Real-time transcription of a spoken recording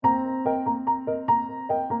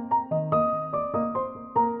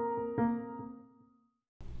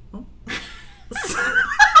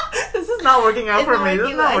not working out for me. This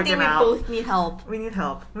is not I working think we out. both need help. We need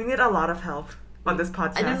help. We need a lot of help on this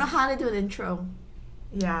podcast. I don't know how to do an intro.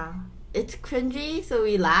 Yeah. It's cringy, so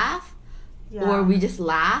we laugh. Yeah. Or we just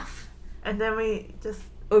laugh. And then we just...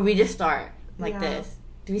 Or we just start like Yeah. this.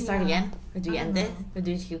 Do we start again? Or do we end this? Or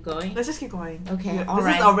do we just keep going? Let's just keep going. Okay, Yeah, alright.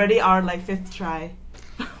 This is already our, like, 5th try.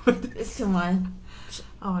 It's too much.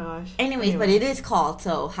 Oh my gosh. Anyways, but it is called,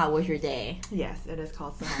 so how was your day? Yes, it is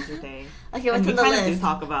called So How's Your Day. Okay, what's and on the we kind of list? do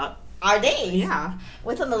talk about... Our days? Yeah.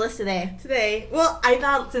 What's on the list today? Today, well, I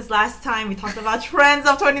thought since last time we talked about trends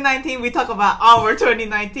of 2019, we talk about our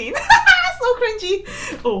 2019. So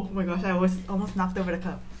cringy. Oh my gosh, I was almost knocked over the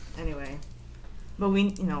cup. Anyway. But we,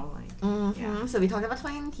 you know, like... Yeah. So we talked about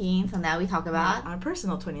 2019, so now we talk about... Our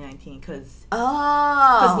personal 2019, because... Oh!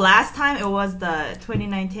 Because last time it was the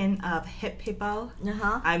 2019 of hip people.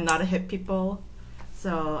 Uh-huh. I'm not a hip people.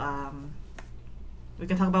 So, we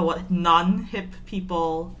can talk about what non-hip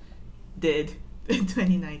people did in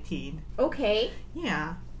 2019. Okay.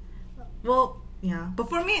 Yeah. Well, yeah. But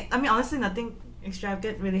for me, I mean, honestly, nothing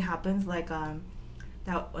extravagant really happens. Like,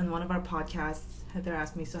 that in one of our podcasts, Heather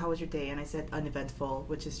asked me, so how was your day? And I said uneventful,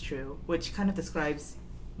 which is true, which kind of describes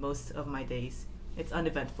most of my days. It's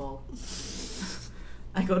uneventful.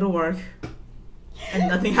 I go to work and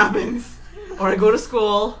nothing happens. Or I go to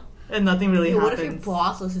school and nothing really happens. What if your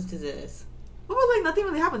boss listens to this? Well, like, nothing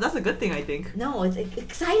really happens. That's a good thing, I think. No, it's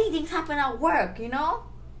exciting things happen at work, you know?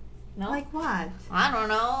 No? Like what? I don't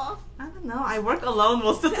know. I don't know. I work alone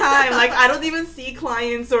most of the time. Like, I don't even see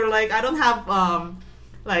clients, or like, I don't have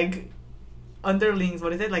like underlings.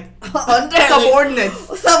 What is it? Like Underlings.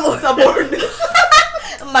 subordinates. Subordinates.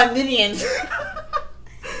 My minions.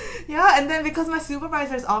 Yeah, and then because my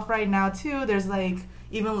supervisor's off right now too, there's like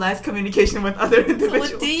even less communication with other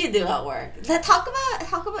individuals. What do you do at work? Talk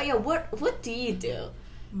about what do you do?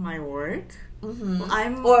 My work?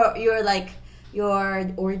 Mm-hmm. Well, or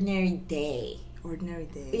your ordinary day. Ordinary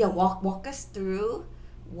day. Yeah, walk us through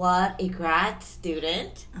what a grad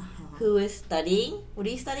student who is studying. What are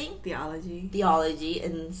you studying? Theology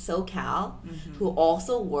in SoCal, who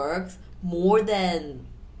also works more than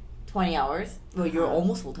 20 hours. Well, you're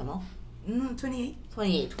almost full time, huh?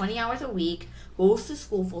 28. 20 hours a week. Goes to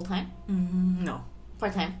school full time. No.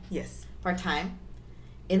 Part time. Yes. Part time.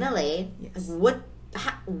 In LA. Yes. What?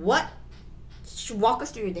 Walk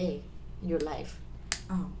us through your day, your life.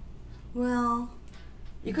 Oh, well.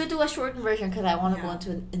 You could do a shortened version because I want to Yeah. go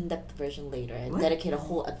into an in-depth version later and What? dedicate a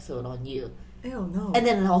whole episode on you. Ew, no. And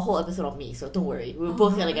then a whole episode on me, so don't worry. We're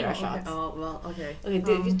both gonna get our okay. shots. Oh, well, okay.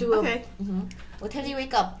 Okay, just do okay. What time do you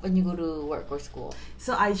wake up when you go to work or school?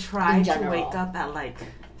 So I try In to general. wake up at like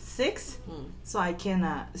 6 so I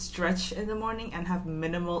can stretch in the morning and have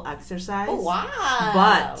minimal exercise. Oh, wow.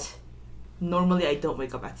 But normally I don't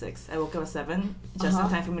wake up at 6. I woke up at 7 just in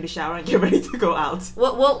time for me to shower and get ready to go out.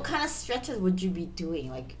 What kind of stretches would you be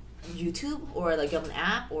doing? Like YouTube or like on an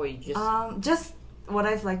app, or you Just what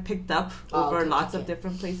I've like picked up over lots of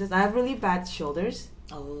different places. I have really bad shoulders.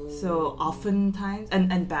 Oh. So oftentimes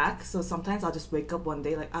and back. So sometimes I'll just wake up one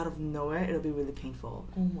day like out of nowhere. It'll be really painful.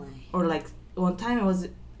 Oh my. Or like one time it was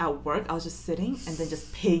at work. I was just sitting and then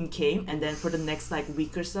just pain came. And then for the next like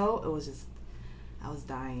week or so, it was just I was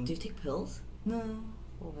dying. Do you take pills? No.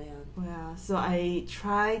 Oh man. Yeah. So I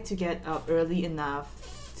try to get up early enough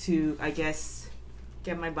to, I guess,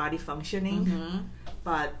 get my body functioning.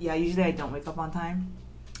 But yeah, usually I don't wake up on time.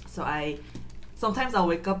 So sometimes I'll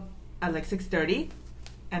wake up at like 6:30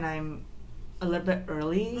 and I'm a little bit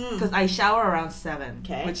early because I shower around 7,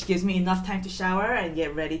 which gives me enough time to shower and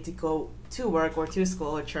get ready to go to work or to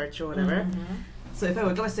school or church or whatever. So if I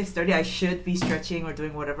wake up at 6:30, I should be stretching or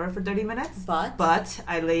doing whatever for 30 minutes. But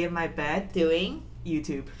I lay in my bed doing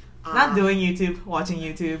YouTube. Not doing YouTube, watching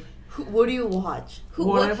YouTube. What do you watch?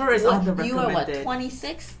 Whatever is on the recommended. You are what,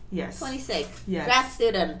 26? Yes. 26. Yes. Grad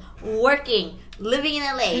student, working, living in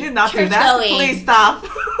LA. You did not church do that. going. Please stop.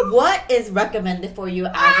 What is recommended for you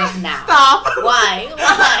as of now? Stop. Why?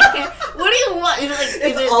 What do you want? Is it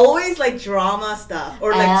like, it's always like drama stuff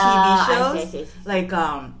or like TV shows. I see.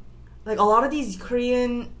 Like a lot of these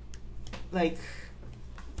Korean like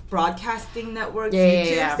broadcasting networks,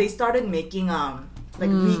 YouTubes, they started making like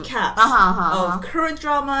recaps of current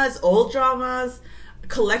dramas, old dramas,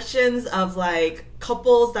 collections of like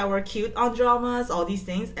couples that were cute on dramas, all these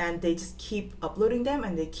things, and they just keep uploading them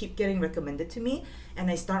and they keep getting recommended to me, and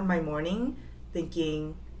I start my morning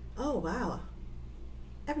thinking, oh wow,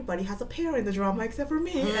 everybody has a pair in the drama except for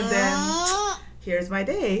me, and then here's my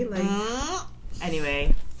day. Like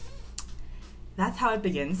anyway, that's how it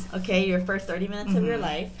begins. Okay, your first 30 minutes of your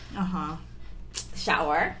life.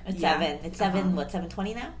 Shower at 7. It's 7, what,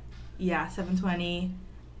 7:20 now? Yeah, 7:20.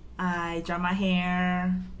 I dry my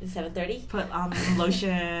hair. 7:30. Put on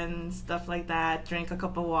lotion, stuff like that. Drink a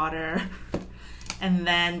cup of water. And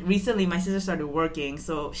then recently my sister started working,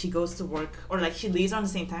 so she goes to work, or like she leaves around the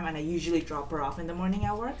same time, and I usually drop her off in the morning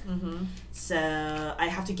at work. Mm-hmm. So I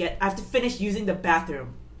have to finish using the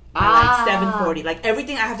bathroom by like 7:40. Like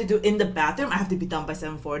everything I have to do in the bathroom, I have to be done by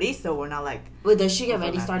 7:40. So we're not like. Wait, does she get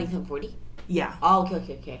ready starting 7:40? Yeah. Oh,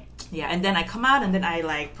 okay. Yeah, and then I come out and then I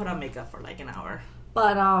like put on makeup for like an hour.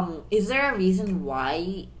 But is there a reason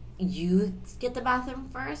why you get the bathroom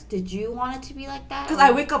first? Did you want it to be like that? Because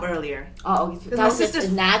I wake up earlier. Oh, okay. That was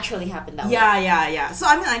just naturally happened that way. Yeah. So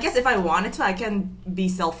I mean, I guess if I wanted to, I can be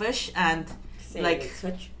selfish and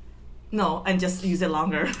switch. No, and just use it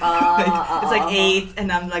longer. It's like 8,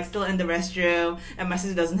 and I'm like still in the restroom, and my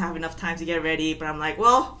sister doesn't have enough time to get ready. But I'm like,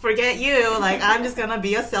 well, forget you. Like I'm just gonna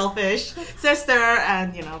be a selfish sister,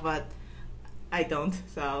 and but I don't.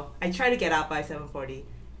 So I try to get out by 7:40,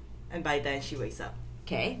 and by then she wakes up.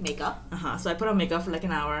 Okay, makeup. So I put on makeup for like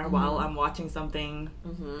an hour while I'm watching something.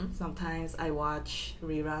 Mm-hmm. Sometimes I watch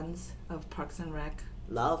reruns of Parks and Rec.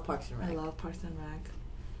 Love Parks and Rec. I love Parks and Rec.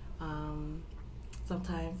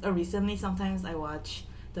 Sometimes I watch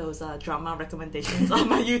those drama recommendations on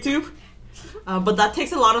my YouTube. But that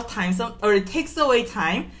takes a lot of time. It takes away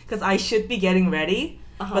time because I should be getting ready.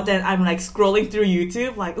 But then I'm like scrolling through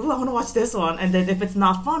YouTube, like, oh, I want to watch this one. And then if it's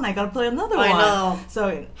not fun, I gotta play another one. I know.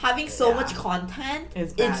 So having so much content,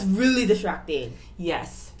 it's really distracting.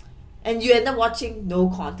 Yes. And you end up watching no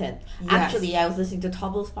content. Yes. Actually, I was listening to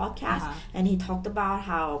Tobo's podcast, and he talked about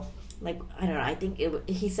how, like, I don't know, I think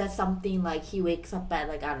he said something like he wakes up at,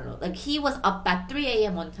 like, I don't know, like he was up at 3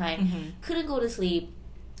 a.m. one time, couldn't go to sleep.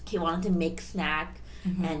 He wanted to make snack.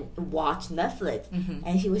 Mm-hmm. And watch Netflix,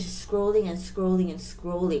 and he was just scrolling,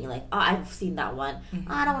 like, oh, I've seen that one.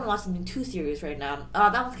 I don't want to watch something too serious right now. Oh,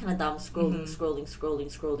 that one's kind of dumb. Scrolling,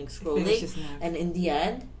 and in the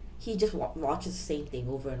end, he just watches the same thing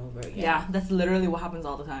over and over again. Yeah, that's literally what happens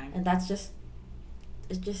all the time. And that's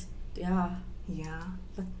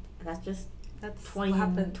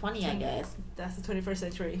 2020, I guess. That's the 21st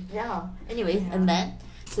century. Yeah. Anyways, and then,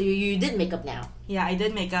 so you did makeup now. Yeah, I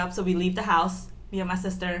did makeup. So we leave the house. Me and my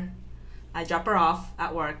sister, I drop her off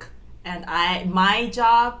at work, and my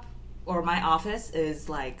job or my office is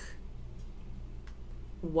like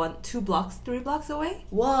 3 blocks away.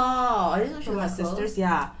 Wow, I didn't know from my sister's.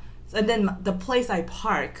 Yeah, and then the place I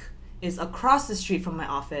park is across the street from my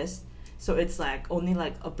office, so it's like only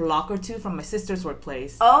like a block or 2 from my sister's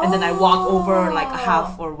workplace. Oh. And then I walk over like a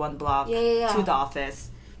half or 1 block to the office.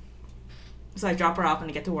 So I drop her off and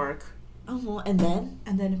I get to work. And then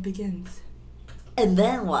it begins. And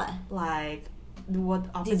then what? Like, what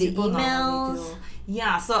office do people emails? Normally do.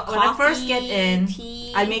 Yeah, so when I first get in,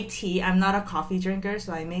 tea. I make tea. I'm not a coffee drinker,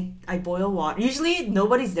 so I boil water. Usually,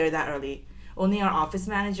 nobody's there that early. Only our office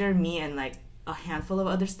manager, me, and like a handful of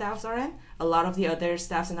other staffs are in. A lot of the other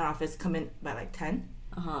staffs in our office come in by like 10.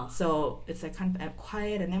 So it's like kind of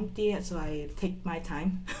quiet and empty, so I take my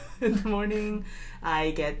time in the morning.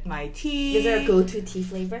 I get my tea. Is there a go-to tea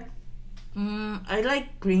flavor? I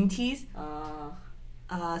like green teas.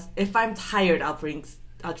 If I'm tired, I'll drink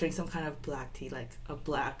some kind of black tea, like a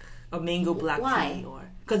mango black tea, or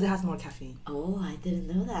because it has more caffeine. Oh, I didn't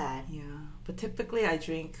know that. Yeah, but typically I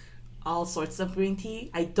drink all sorts of green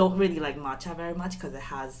tea. I don't really like matcha very much because it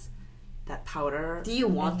has that powder. Do you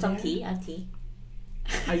want some tea? I have tea.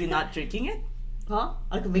 Are you not drinking it? Huh?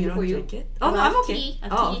 I can make it for you. Drink it? Oh, no, I'm okay. Tea.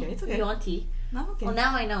 Okay, it's okay. You want tea? No, I'm okay. Well,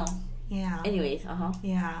 now I know. Yeah. Anyways,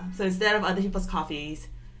 Yeah. So instead of other people's coffees,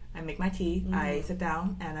 I make my tea. I sit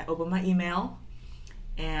down and I open my email,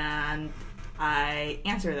 and I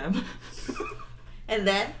answer them. and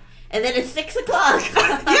then it's 6 o'clock.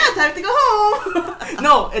 Yeah, time to go home.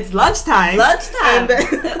 No, it's lunchtime. Lunchtime.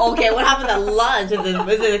 Okay, what happened at lunch?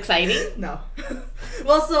 Was it exciting? No.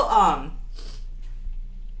 Well, so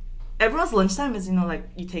everyone's lunchtime is like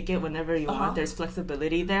you take it whenever you want. There's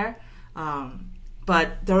flexibility there.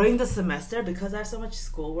 But during the semester, because I have so much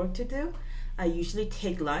schoolwork to do, I usually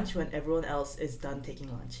take lunch when everyone else is done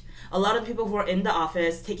taking lunch. A lot of people who are in the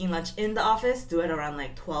office, taking lunch in the office, do it around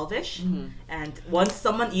like 12-ish. And once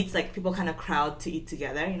someone eats, like people kind of crowd to eat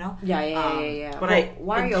together, Yeah. But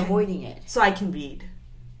why are you avoiding it? So I can read.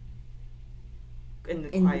 In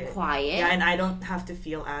the quiet. Yeah, and I don't have to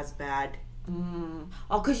feel as bad. Oh,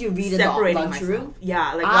 because you read in the lunchroom?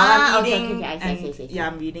 Yeah, like while I'm eating. I see. Yeah,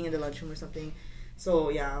 I'm reading in the lunchroom or something. So,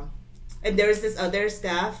 yeah. And there's this other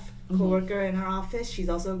staff co-worker in our office. She's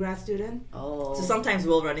also a grad student. Oh. So sometimes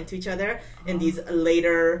we'll run into each other in these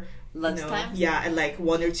later lunchtime? Yeah, at like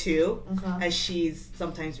 1 or 2. And she's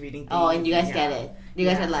sometimes reading things. Oh, and you guys get it. You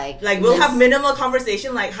guys are like... Like, we'll have minimal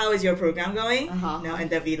conversation, like, how is your program going? And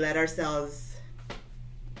then we let ourselves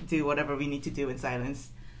do whatever we need to do in silence.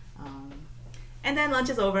 And then lunch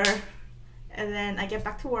is over. And then I get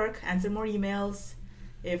back to work, answer more emails.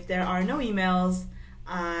 If there are no emails,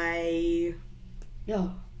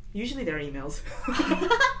 usually there are emails.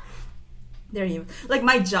 Like,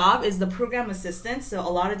 my job is the program assistant, so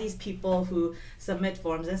a lot of these people who submit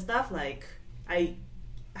forms and stuff, like, I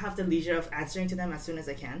have the leisure of answering to them as soon as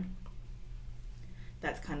I can.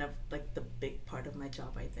 That's kind of like the big part of my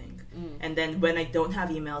job, I think. And then when I don't have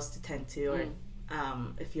emails to tend to, or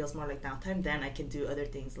it feels more like downtime, then I can do other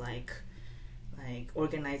things like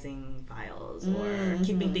organizing files or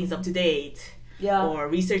keeping things up to date. Or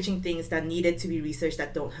researching things that needed to be researched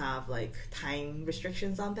that don't have like time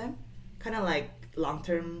restrictions on them. Kind of like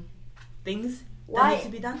long-term things that need to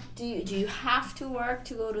be done. Do you have to work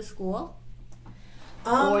to go to school?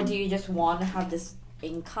 Or do you just want to have this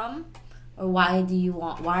income? Or why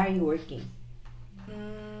are you working?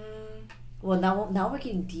 Well, now we're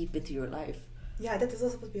getting deep into your life. Yeah, that is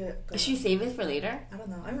supposed to be Should we save it for later? I don't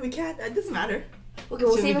know. I mean, we can't. It doesn't matter. Okay,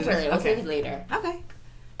 we'll save it for later. We'll save it later. Okay.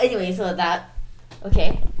 Anyway, so that...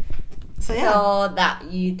 Okay. So, yeah. So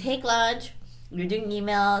that you take lunch, you're doing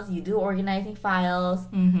emails, you do organizing files.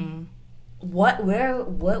 What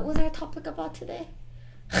was our topic about today?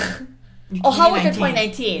 How was your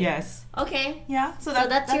 2019? Yes. Okay. Yeah. So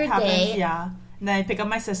that's your happens, day. Yeah. And then I pick up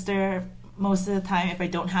my sister most of the time if I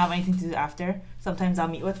don't have anything to do after. Sometimes I'll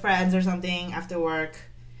meet with friends or something after work.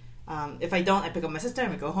 If I don't, I pick up my sister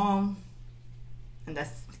and we go home. And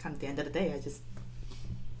that's kind of the end of the day. I just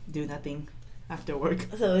do nothing after work.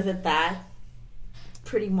 So is it that?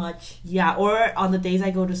 Pretty much. Yeah, or on the days I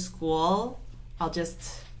go to school, I'll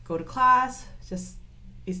just go to class, just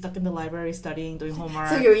be stuck in the library studying, doing homework.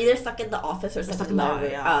 So you're either stuck in the office or stuck in the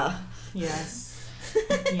library. Yes.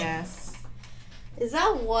 Yes. Is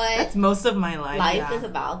that what... That's most of my life. Is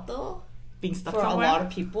about, though? Being stuck for somewhere? A lot of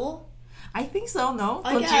people? I think so, no?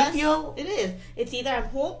 Don't you feel... It is. It's either I'm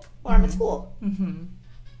home or I'm at school.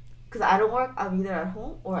 Because I don't work, I'm either at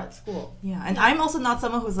home or at school. Yeah, and I'm also not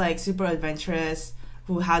someone who's like super adventurous,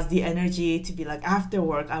 who has the energy to be like, after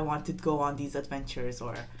work, I want to go on these adventures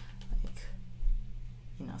or like,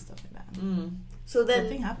 stuff like that. So then...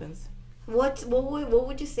 Something happens. What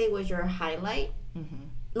would you say was your highlight?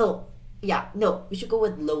 No, we should go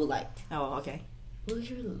with low light. Oh, okay. What was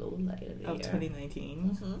your low light of the year?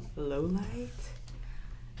 2019? Low light?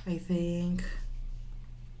 I think...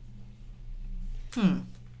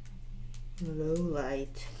 Low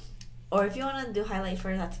light. Or if you want to do highlight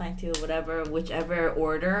first, that's fine too. Whichever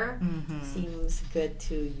order seems good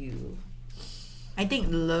to you. I think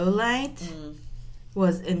low light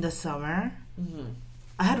was in the summer.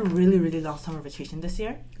 I had a really, really long summer vacation this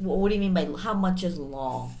year. What do you mean by how much is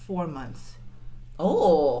long? 4 months.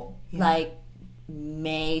 Oh, yeah. Like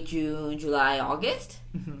May, June, July, August?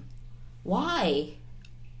 Why?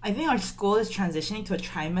 I think our school is transitioning to a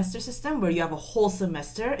trimester system where you have a whole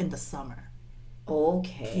semester in the summer.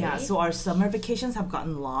 Okay. Yeah, so our summer vacations have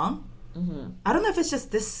gotten long. I don't know if it's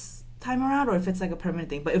just this time around or if it's like a permanent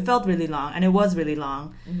thing, but it felt really long, and it was really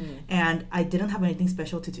long. And I didn't have anything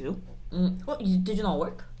special to do. Well, did you not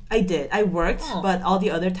work? I did. I worked, but all the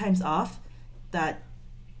other times off that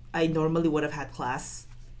I normally would have had class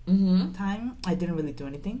time, I didn't really do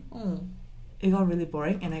anything. It got really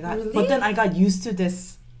boring, and but then I got used to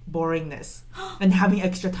this boringness and having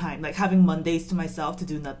extra time, like having Mondays to myself to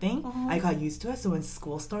do nothing. I got used to it, so when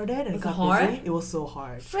school started and it got busy, it was so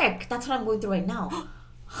hard. Frick, that's what I'm going through right now.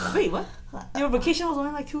 Wait, what? Your vacation was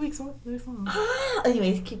only like 2 weeks long.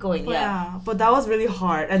 Anyways, keep going. Yeah, but that was really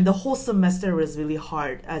hard, and the whole semester was really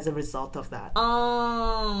hard as a result of that.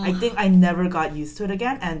 I think I never got used to it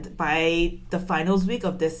again, and by the finals week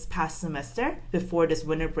of this past semester, before this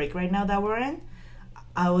winter break right now that we're in,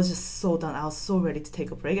 I was just so done. I was so ready to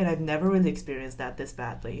take a break, and I've never really experienced that this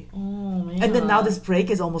badly. Oh, man. And then now this break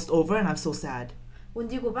is almost over, and I'm so sad. When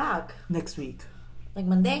do you go back? Next week. Like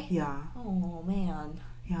Monday? Yeah. Oh, man.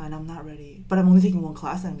 Yeah, and I'm not ready. But I'm only taking one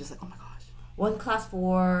class, and I'm just like, oh my gosh. One class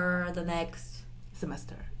for the next...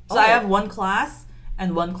 semester. So I have one class,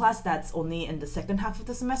 and one class that's only in the second half of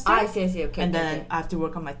the semester. I see. Okay. And then I have to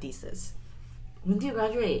work on my thesis. When do you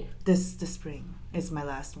graduate? This spring is my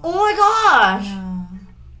last one. Oh my gosh! Yeah.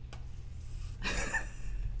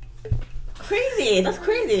 Crazy! That's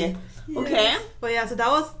crazy. Yes. Okay. But yeah, so that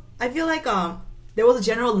was... I feel like there was a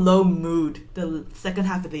general low mood the second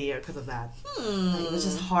half of the year because of that. Like, it was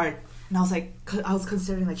just hard. And I was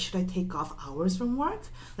considering, like, should I take off hours from work?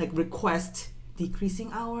 Like, request decreasing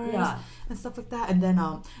hours and stuff like that. And then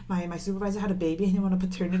my supervisor had a baby and he went on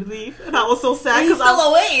paternity leave, and I was so sad because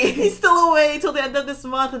he's still away till the end of this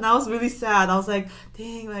month, and I was really sad. I was like,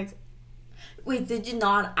 dang, like. Wait, did you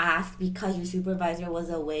not ask because your supervisor was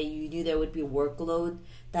away? You knew there would be workload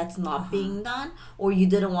that's not being done, or you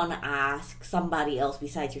didn't want to ask somebody else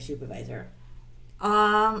besides your supervisor?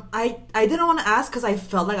 I didn't want to ask because I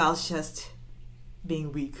felt like I was just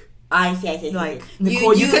being weak. I see. Like,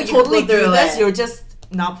 Nicole, you can totally do this. You're just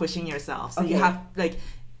not pushing yourself. So you have, like,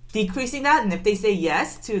 decreasing that. And if they say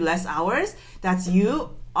yes to less hours, that's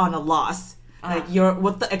you on a loss. Like,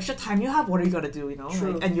 with the extra time you have, what are you going to do, you know?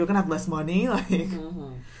 True. Like, and you're going to have less money. Like,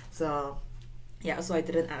 so, yeah, so I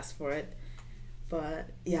didn't ask for it. But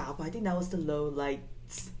I think that was the low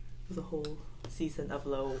lights of the whole season of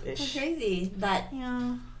low-ish. That's crazy. That,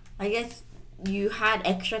 I guess you had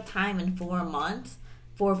extra time in 4 months.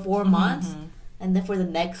 For 4 months, and then for the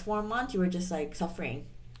next 4 months, you were just like suffering.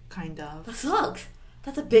 Kind of. That sucks.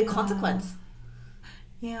 That's a big consequence.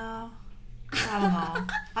 Yeah. I don't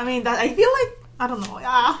know. I mean, that I feel like, I don't know.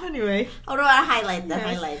 Yeah, anyway. How do I highlight the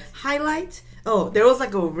highlights? Highlight? Oh, there was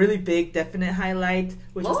like a really big, definite highlight,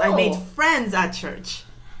 which was I made friends at church.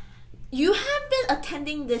 You have been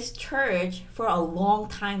attending this church for a long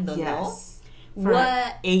time, though, yes. No?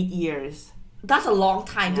 For 8 years. That's a long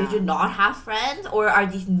time. Yeah. Did you not have friends? Or are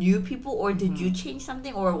these new people? Or did you change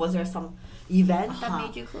something? Or was there some event that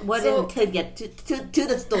made you... What is it to get to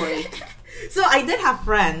the story? So I did have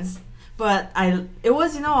friends. But it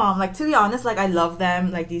was, you know, like, to be honest, like, I love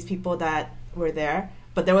them. Like, these people that were there.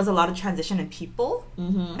 But there was a lot of transition in people.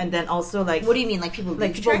 And then also, like... What do you mean? Like, people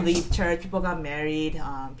leave church? People leave church. People got married.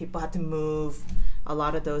 People had to move. A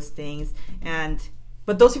lot of those things.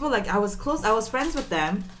 But those people, like, I was friends with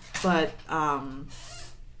them. But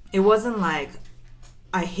it wasn't like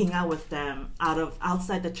I hang out with them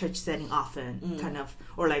outside the church setting often, kind of,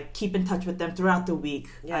 or like keep in touch with them throughout the week,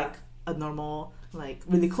 like a normal, like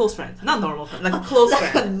really close friend. Not normal friend, like a close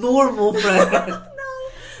friend. A normal friend.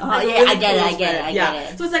 No. Like really I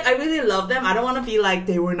get it. So it's like I really love them. I don't want to be like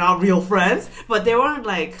they were not real friends, but they weren't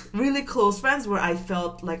like really close friends where I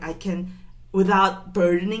felt like I can, without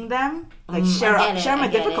burdening them, like share my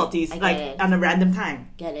difficulties like on a random time.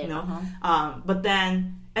 Get it? You know. But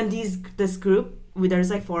then this group, there's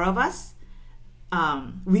like 4 of us.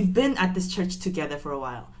 We've been at this church together for a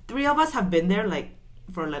while. 3 of us have been there like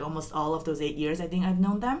for like almost all of those 8 years. I think I've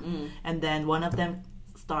known them, and then one of them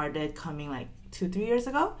started coming like 2-3 years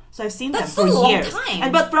ago. So I've seen them for years.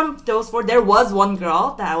 Time. But from those 4, there was one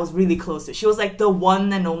girl that I was really close to. She was like the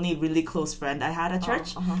one and only really close friend I had at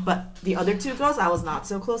church. But the other 2 girls, I was not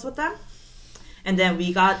so close with them. And then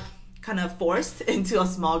we got kind of forced into a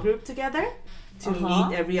small group together to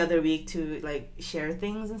meet every other week to like share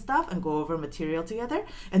things and stuff and go over material together.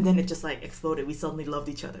 And then it just like exploded. We suddenly loved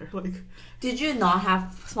each other. Like, did you not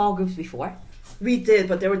have small groups before? We did,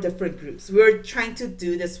 but there were different groups. We were trying to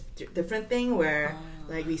do this different thing where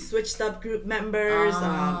like we switched up group members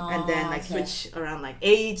and then like switch around like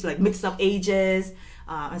age, like mixed up ages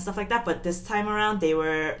and stuff like that. But this time around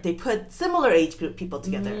they put similar age group people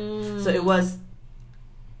together. So it was,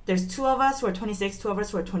 there's 2 of us who are 26, 2 of us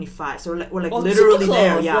who are 25. So we're like literally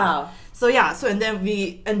there. Yeah. Wow. So and then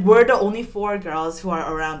we're the only 4 girls who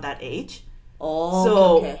are around that age. Oh,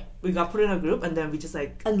 so okay. We got put in a group, and then we just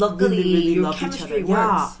like and luckily really your loved chemistry each other.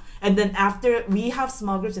 works. Yeah. And then after, we have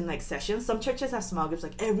small groups in like sessions. Some churches have small groups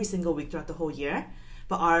like every single week throughout the whole year.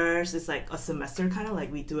 But ours is like a semester kind of,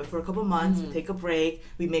 like we do it for a couple months, we take a break,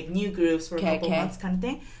 we make new groups for a couple months kind of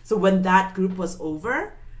thing. So when that group was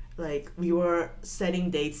over, like we were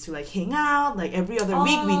setting dates to like hang out, like every other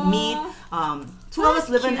week we'd meet. 2 of us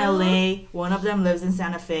live in LA, one of them lives in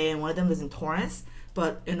Santa Fe, and one of them lives in Torrance.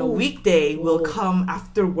 But in a weekday, we'll come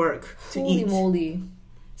after work to eat. Holy moly.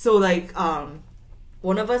 So like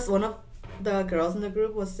one of the girls in the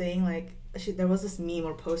group was saying like, there was this meme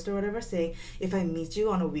or post or whatever saying, if I meet you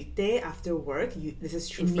on a weekday after work, this is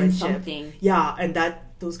true friendship. Something. Yeah, and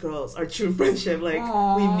those girls are true friendship. Like,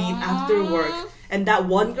 we meet after work. And that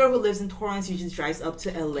one girl who lives in Torrance usually drives up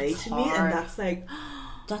to LA to meet, and that's like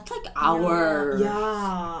hours.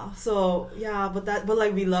 Yeah. So but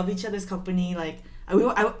like we love each other's company. Like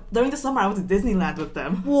during the summer, I went to Disneyland with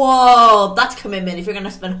them. Whoa, that's commitment if you're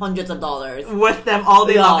gonna spend hundreds of dollars with them all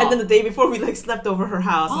day long. And then the day before, we like slept over her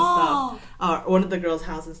house and stuff, or one of the girls'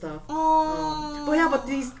 house and stuff. But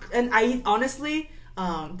I honestly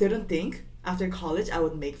didn't think after college I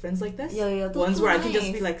would make friends like this. Ones where I can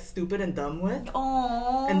just be like stupid and dumb with.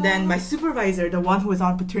 And then my supervisor, the one who was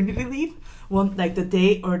on paternity leave, like the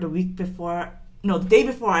day or the week before no, the day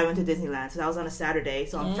before I went to Disneyland, so that was on a Saturday.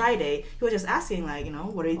 So on Friday, he was just asking, like, you know,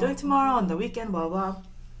 what are you doing tomorrow on the weekend, blah, blah.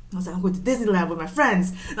 I was like, I'm going to Disneyland with my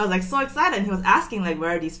friends. And I was like so excited. And he was asking, like, where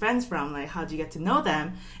are these friends from? Like, how'd you get to know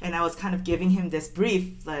them? And I was kind of giving him this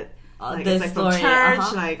brief that, like, it's like from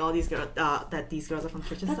church, like all these girls, that these girls are from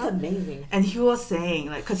church and That's stuff. That's amazing. And he was saying,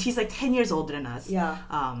 like, because he's like 10 years older than us. Yeah.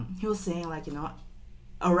 He was saying, like, you know,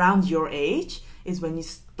 around your age is when you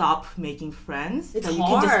stop making friends it's that you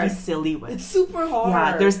hard. can just be silly with. It's super hard.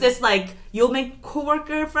 Yeah, there's this, like, you'll make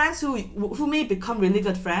coworker friends who may become really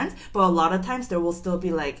good friends, but a lot of times there will still be,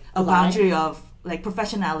 like, a boundary of, like,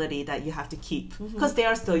 professionality that you have to keep because they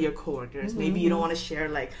are still your coworkers. Maybe you don't want to share,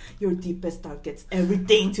 like, your deepest, darkest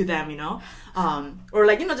everything to them, you know, or,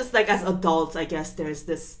 like, you know, just like as adults, I guess there's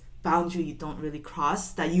this boundary you don't really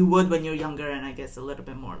cross that you would when you're younger and I guess a little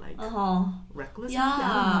bit more like reckless. Yeah,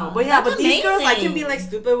 I don't know. But yeah, but these girls I can be like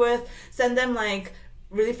stupid with, send them like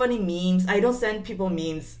really funny memes. I don't send people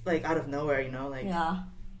memes like out of nowhere, you know, like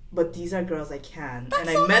but these are girls I can. That's and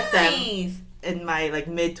I so met nice. them in my like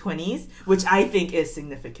mid-20s, which I think is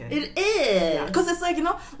significant. It is. Because it's like, you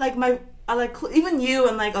know, like I like even you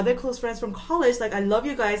and like other close friends from college, like I love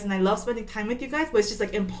you guys and I love spending time with you guys, but it's just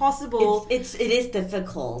like impossible. It is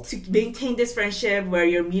difficult to maintain this friendship where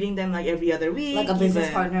you're meeting them like every other week, like a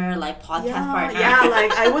business partner, like podcast partner. Yeah,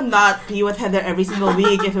 like I would not be with Heather every single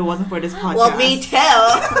week if it wasn't for this podcast. Well, me too.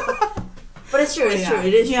 But it's true. It's true.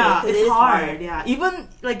 It is true. Yeah, it's hard. Yeah, even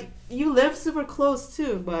like you live super close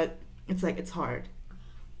too, but it's like it's hard.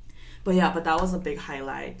 But yeah, but that was a big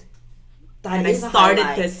highlight. And I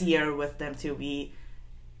started this year with them too. We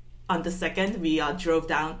on the 2nd we drove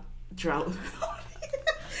down. We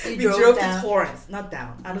drove to Torrance, not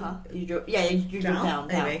down. You drove down.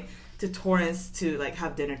 Anyway, to Torrance to like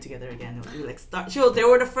have dinner together again. We like they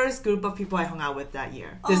were the first group of people I hung out with that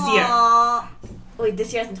year. This year. Wait,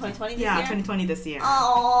 this year is in 2020. Yeah, 2020 this year.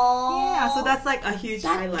 Oh. Yeah, so that's like a huge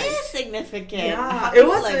highlight. That is significant. Yeah, it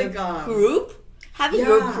was like a group. Having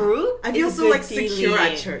your group, I feel so like secure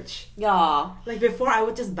at church. Yeah. Like before, I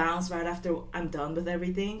would just bounce right after I'm done with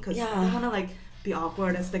everything because I don't want to like be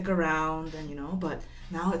awkward and stick around and you know. But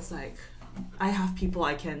now it's like I have people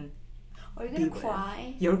I can. Are you gonna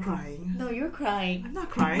cry? You're crying. No, you're crying. I'm not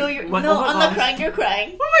crying. No, I'm not crying. You're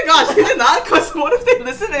crying. Oh my gosh, you're not. Because what if they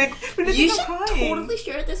listen and you should totally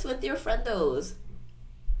share this with your friendos.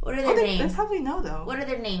 What are their names? They probably know though. What are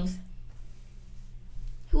their names?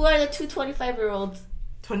 Who are the two 25-year-olds?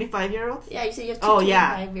 25-year-olds? Yeah, you said you have two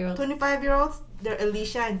 25-year-olds. 25-year-olds. They're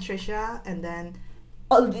Alicia and Trisha, and then...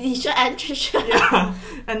 Alicia and Trisha? Yeah.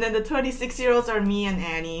 And then the 26-year-olds are me and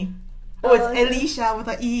Annie. Oh, it's Alicia with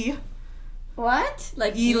an E. What?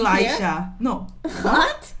 Like Elisha. No.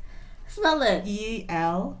 What? Spell it.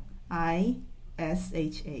 Elisha. Why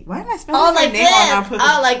am I spelling my name on our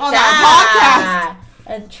podcast?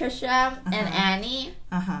 And Trisha and Annie.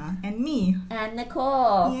 And me. And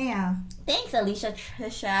Nicole. Yeah. Thanks, Alicia,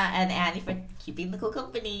 Trisha, and Annie for keeping Nicole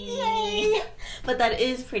company. Yay! But that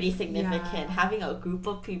is pretty significant, having a group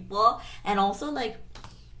of people. And also, like,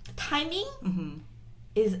 timing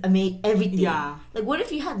is everything. Yeah. Like, what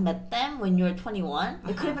if you had met them when you were 21?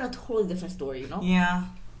 It could have been a totally different story, you know? Yeah.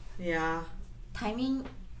 Yeah. Timing.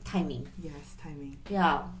 Yes, timing.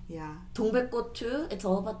 Yeah. Yeah. 동백꽃, it's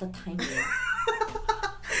all about the timing.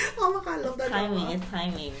 Oh my god, I love that timing. It's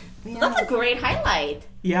timing. Yeah. So that's a great highlight.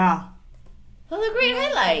 Yeah. That's a great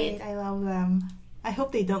highlight. I love them. I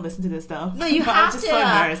hope they don't listen to this though. No, you have to. So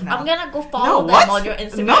embarrassed now. I'm gonna go follow them on your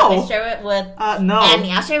Instagram and share it with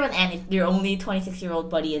Annie. I'll share it with Annie, your only 26-year-old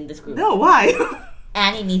buddy in this group. No, why?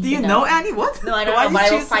 Annie needs to know. Do you know Annie? What? No, I don't know,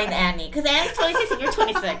 but I will find Annie. Because Annie's 26 and you're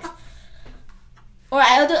 26. Or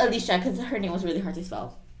I'll do Alicia because her name was really hard to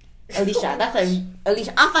spell. Alicia. That's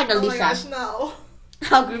Alicia. I'll find Alicia. Oh my gosh, no.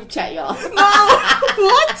 I'll group chat y'all. No!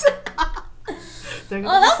 What? That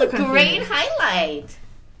was a great highlight.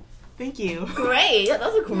 Thank you. Great. That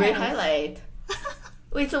was a great highlight.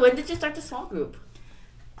 Wait, so when did you start the small group?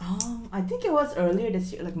 I think it was earlier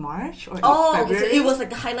this year, like March or February. So it was like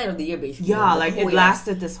the highlight of the year, basically. Yeah, like it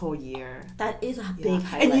lasted this whole year. That is a big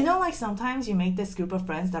highlight. And you know, like sometimes you make this group of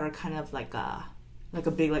friends that are kind of like a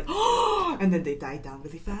big like, and then they die down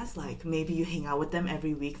really fast. Like maybe you hang out with them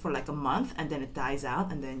every week for like a month, and then it dies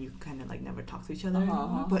out, and then you kind of like never talk to each other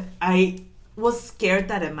anymore. But I was scared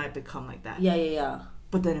that it might become like that. Yeah.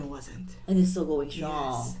 But then it wasn't. And it's still going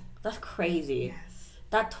strong. Yes. That's crazy. Yes.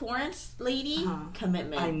 That Torrance lady,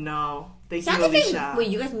 commitment. I know. Thank you, Santa Alicia. Wait,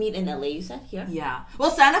 you guys meet in LA, you said? Here? Yeah.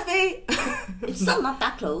 Well, Santa Fe... it's still not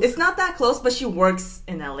that close. It's not that close, but she works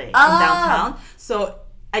in LA, in downtown. So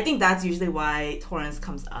I think that's usually why Torrance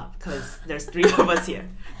comes up, because there's 3 of us here.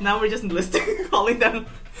 Now we're just listing, calling them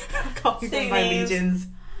by legions.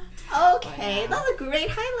 Okay, that's a great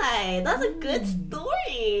highlight. That's a good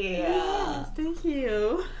story. Yes, thank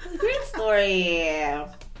you. Great story.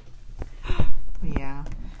 Yeah.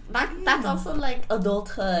 That's also like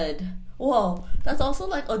adulthood. Whoa, that's also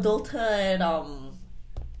like adulthood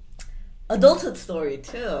story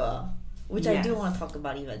too, which I do want to talk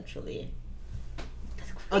about eventually.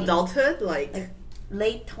 Adulthood, like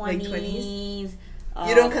late 20s.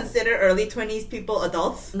 You don't consider early 20s people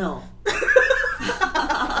adults? No.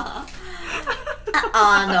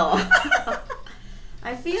 No.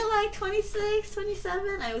 I feel like 26,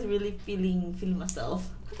 27, I was really feeling myself.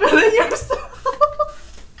 Feeling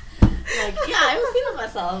yourself? Like, yeah, I was feeling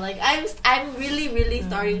myself. Like, I'm really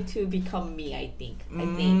starting to become me, I think.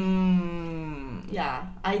 Yeah.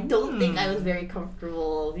 I don't think I was very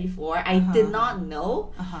comfortable before. I did not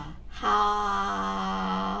know how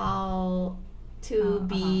to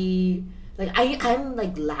be... Like, I'm,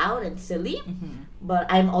 like, loud and silly, but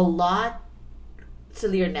I'm a lot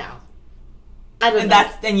sillier now. I don't know.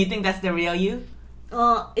 And you think that's the real you?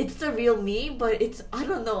 It's the real me, but I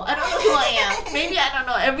don't know who I am. Maybe I don't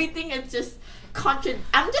know. Everything is just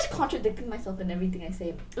I'm just contradicting myself in everything I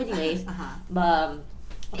say. Anyways, but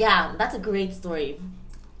yeah, that's a great story.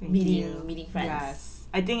 Meeting friends. Yes,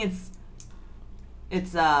 I think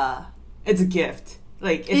it's a gift.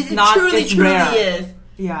 Like it truly is.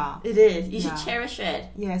 Yeah, it is. You should cherish it.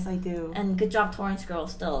 Yes, I do. And good job, Torrance girl.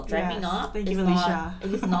 Still driving up. Thank you, Alicia.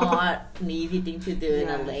 It's not an easy thing to do in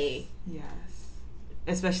LA. Yes,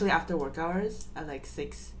 especially after work hours at like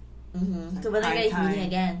 6. Like so when are you guys meeting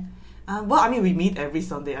again? Well, I mean, we meet every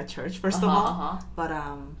Sunday at church. First of all, but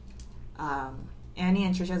Annie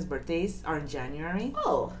and Trisha's birthdays are in January.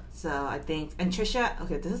 Oh. So I think, and Trisha,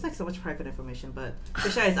 okay, this is like so much private information, but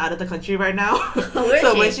Trisha is out of the country right now. Where is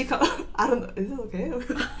so she? when she comes, I don't know, is it okay?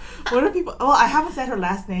 What are people, I haven't said her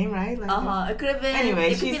last name, right? Like, it could have been,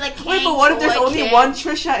 anyway, it could be like wait, but what if there's only one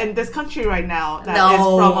Trisha in this country right now that is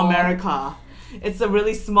from America? It's a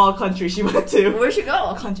really small country she went to. Where'd she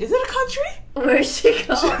go? Is it a country? Where'd she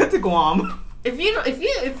go? She went to Guam. If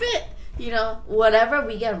whatever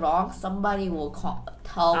we get wrong, somebody will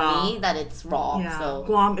tell me that it's wrong. Yeah, so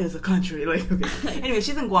Guam is a country. Like, okay. Anyway,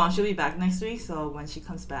 she's in Guam. She'll be back next week. So when she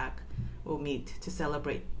comes back, we'll meet to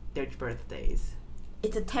celebrate their birthdays.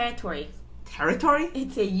 It's a territory. Territory?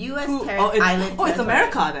 It's a U.S. island. Oh, it's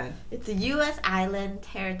America then. It's a U.S. island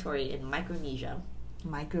territory in Micronesia.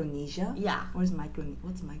 Micronesia? Yeah. What's Micronesia?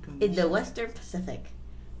 In the Western Pacific.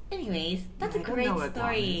 Anyways, that's a great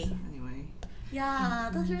story. Anyway. Yeah,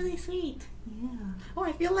 that's really sweet. Yeah. Oh,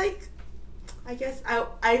 I feel like, I guess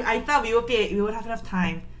I thought we would have enough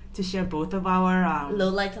time to share both of our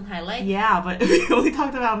lowlights and highlights. Yeah, but we only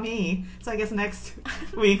talked about me, so I guess next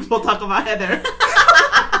week we'll talk about Heather.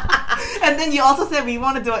 And then you also said we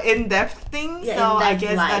want to do an in-depth thing, yeah, so I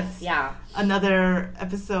guess that's another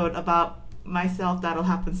episode about myself that'll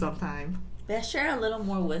happen sometime. Yeah, share a little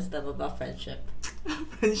more wisdom about friendship.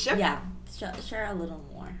 Friendship? Yeah, share a little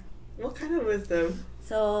more. What kind of wisdom?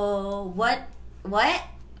 So what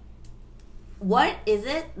is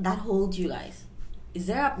it that holds you guys? Is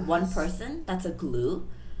there one person that's a glue?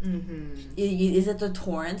 Is it the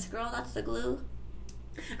Torrance girl that's the glue?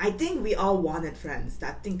 I think we all wanted friends.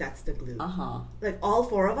 I think that's the glue. Like all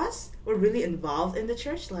 4 of us were really involved in the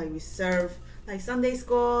church. Like we serve like Sunday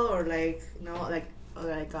school or like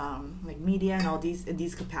like media and all these in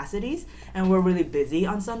these capacities, and we're really busy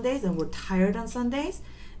on Sundays and we're tired on Sundays.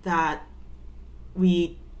 That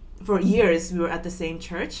for years we were at the same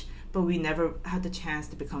church, but we never had the chance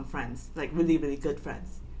to become friends, like really really good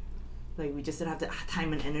friends. Like we just didn't have the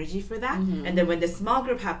time and energy for that. And then when the small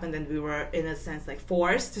group happened, then we were in a sense like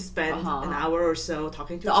forced to spend an hour or so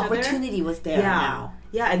talking to each other. The opportunity was there now.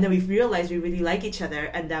 Yeah, and then we realized we really like each other,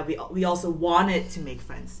 and that we also wanted to make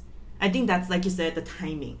friends. I think that's, like you said, the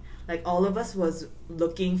timing. Like all of us was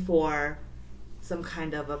looking for some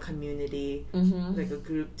kind of a community, like a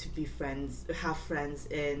group to be friends, have friends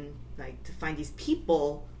in, like to find these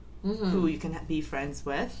people who you can be friends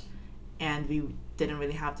with. And we didn't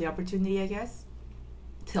really have the opportunity, I guess,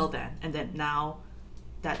 till then. And then now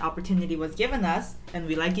that opportunity was given us, and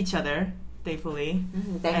we like each other, thankfully.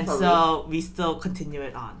 And so we still continue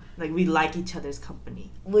it on. Like we like each other's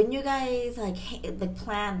company. When you guys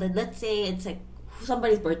plan, let's say it's like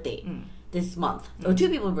somebody's birthday this month, or 2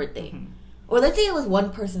 people's birthday, or let's say it was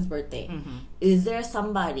one person's birthday. Is there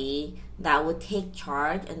somebody that would take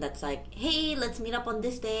charge and that's like, hey, let's meet up on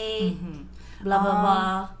this day, blah blah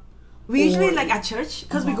blah? We usually like at church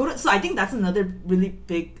because we go to. So I think that's another really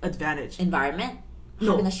big advantage. Environment.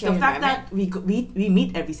 No, the fact that we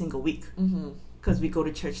meet every single week. Because we go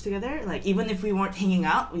to church together. Like, even if we weren't hanging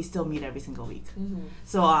out, we still meet every single week.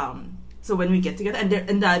 So when we get together,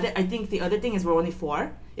 I think the other thing is we're only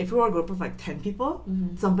 4. If we were a group of like 10 people,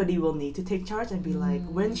 somebody will need to take charge and be like,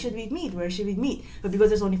 when should we meet? Where should we meet? But because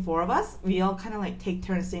there's only 4 of us, we all kind of like take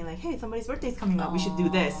turns saying like, hey, somebody's birthday's coming up, we should do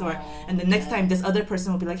this. And the next time this other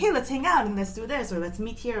person will be like, hey, let's hang out and let's do this, or let's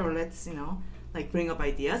meet here, or let's, like bring up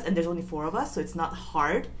ideas. And there's only 4 of us, so it's not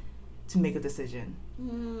hard to make a decision.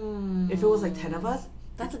 If it was like 10 of us,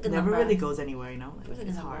 that's a good never number. really goes anywhere, Like,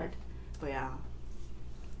 it's hard. But yeah,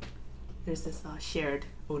 there's this shared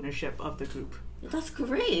ownership of the group. That's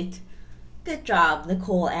great. Good job,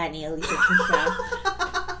 Nicole, Annie, Alicia,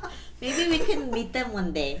 Trisha. Maybe we can meet them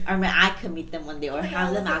one day. Or I can meet them one day, or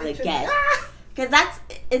have them as a guest. Because that's,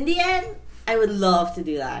 in the end, I would love to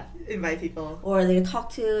do that. Invite people. Or they talk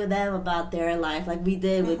to them about their life, like we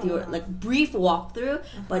did with your like brief walkthrough,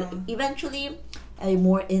 but eventually a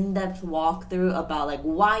more in-depth walkthrough about like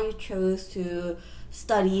why you chose to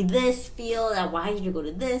study this field and why did you go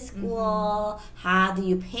to this school, how do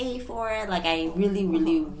you pay for it. Like, I really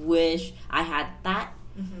wish I had that.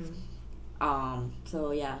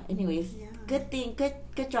 So yeah, anyways,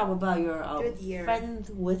 good job about your friends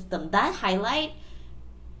wisdom. That highlight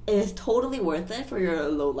is totally worth it for your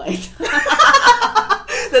low light.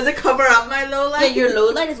 Does it cover up my low light? Yeah, your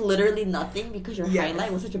low light is literally nothing because your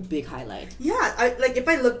highlight was such a big highlight. Yeah, if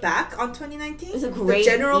I look back on 2019, it's a great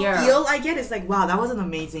the general year. Feel I get is like, wow, that was an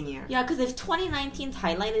amazing year. Yeah, because if 2019's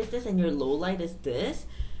highlight is this and your low light is this,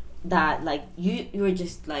 that like you were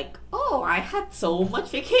just like, oh, I had so much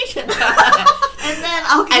vacation time. And then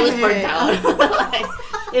I was burnt out. Like,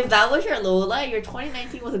 if that was your low light, your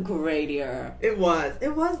 2019 was a great year. It was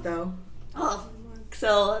though. Oh,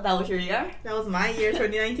 so that was your year? That was my year,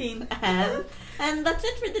 2019. And that's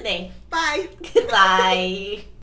it for today. Bye. Goodbye.